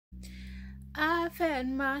I've had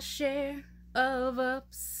my share of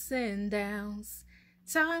ups and downs,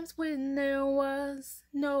 times when there was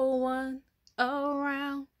no one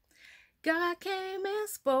around. God came and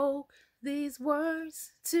spoke these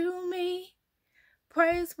words to me.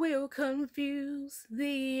 Praise will confuse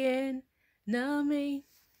the enemy.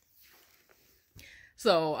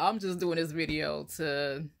 So I'm just doing this video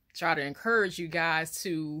to try to encourage you guys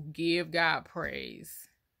to give God praise.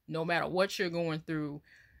 No matter what you're going through,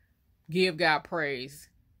 give God praise,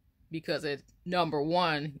 because number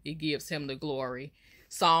one, it gives him the glory.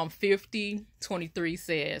 Psalm 50:23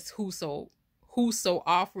 says, Whoso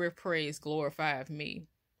offereth praise glorifieth me.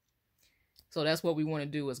 So that's what we want to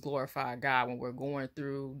do, is glorify God when we're going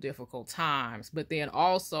through difficult times. But then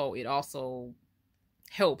also, it also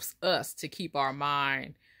helps us to keep our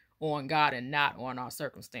mind on God and not on our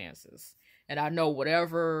circumstances. And I know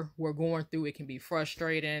whatever we're going through, it can be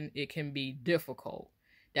frustrating, it can be difficult.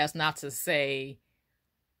 That's not to say,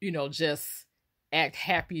 just act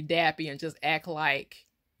happy-dappy and just act like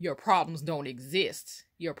your problems don't exist.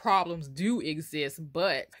 Your problems do exist,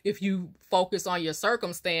 but if you focus on your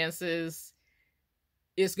circumstances,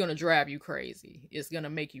 it's going to drive you crazy. It's going to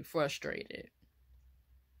make you frustrated.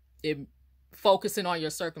 Focusing on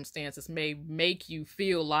your circumstances may make you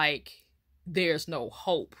feel like there's no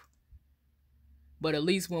hope. But at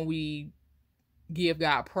least when we give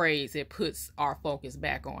God praise, it puts our focus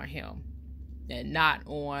back on him and not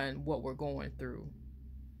on what we're going through.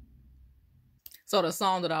 So the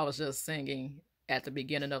song that I was just singing at the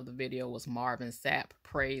beginning of the video was Marvin Sapp,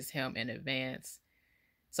 Praise Him in Advance.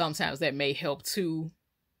 Sometimes that may help too,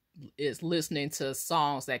 is listening to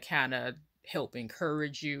songs that kind of help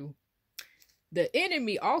encourage you. The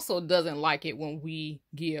enemy also doesn't like it when we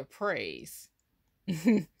give praise.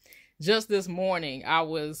 Just this morning, I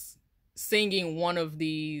was singing one of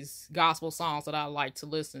these gospel songs that I like to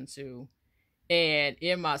listen to. And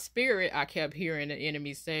in my spirit, I kept hearing the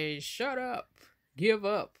enemy say, shut up, give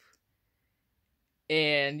up.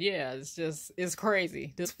 And yeah, it's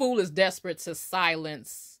crazy. This fool is desperate to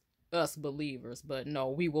silence us believers. But no,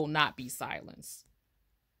 we will not be silenced.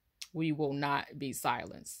 We will not be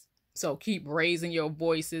silenced. So keep raising your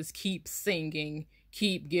voices, keep singing,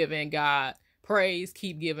 keep giving God praise,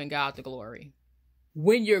 keep giving God the glory.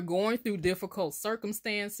 When you're going through difficult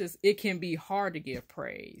circumstances, it can be hard to give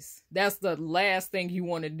praise. That's the last thing you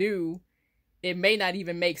want to do. It may not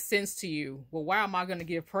even make sense to you. Well, why am I going to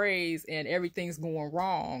give praise and everything's going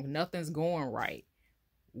wrong? Nothing's going right.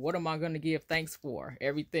 What am I going to give thanks for?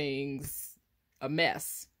 Everything's a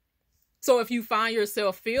mess. So if you find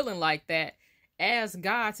yourself feeling like that, ask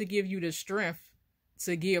God to give you the strength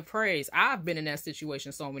to give praise. I've been in that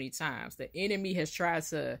situation so many times. The enemy has tried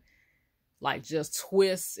to just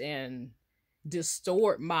twist and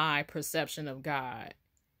distort my perception of God.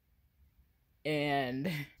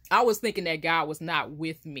 And I was thinking that God was not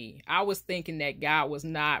with me. I was thinking that God was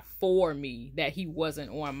not for me, that he wasn't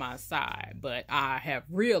on my side. But I have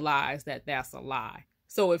realized that that's a lie.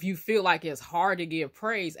 So if you feel like it's hard to give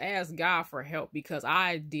praise, ask God for help, because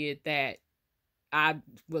I did that. I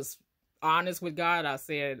was honest with God. I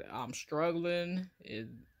said, I'm struggling.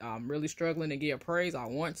 I'm really struggling to give praise. I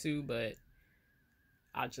want to, but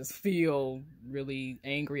I just feel really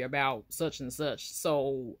angry about such and such.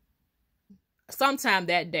 So sometime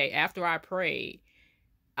that day after I prayed,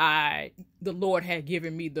 the Lord had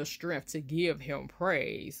given me the strength to give him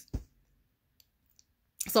praise.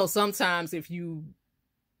 So sometimes if you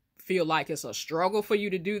feel like it's a struggle for you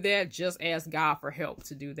to do that, just ask God for help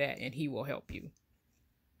to do that, and he will help you.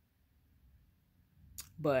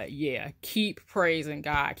 But yeah, keep praising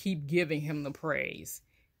God. Keep giving him the praise.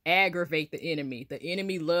 Aggravate the enemy. The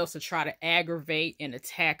enemy loves to try to aggravate and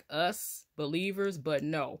attack us believers, but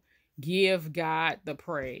no. Give God the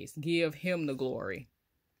praise. Give him the glory.